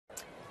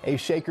A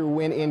Shaker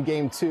win in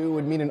Game 2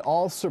 would mean an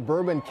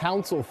all-Suburban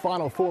Council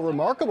Final Four.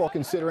 Remarkable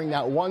considering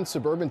that one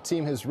Suburban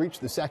team has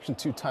reached the Section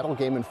 2 title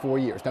game in 4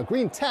 years. Now,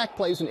 Green Tech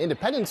plays an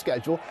independent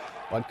schedule,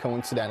 but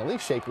coincidentally,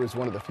 Shaker is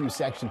one of the few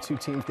Section 2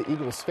 teams the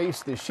Eagles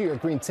faced this year.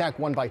 Green Tech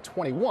won by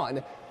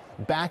 21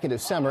 back in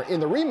December. In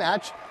the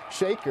rematch,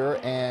 Shaker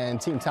and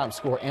team top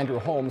scorer Andrew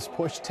Holmes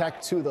pushed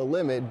Tech to the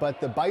limit,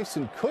 but the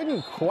Bison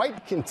couldn't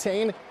quite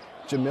contain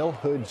Jamil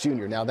Hood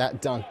Jr. Now,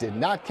 that dunk did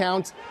not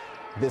count.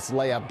 This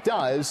layup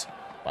does.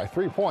 By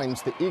 3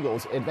 points, the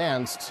Eagles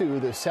advance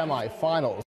to the semifinals.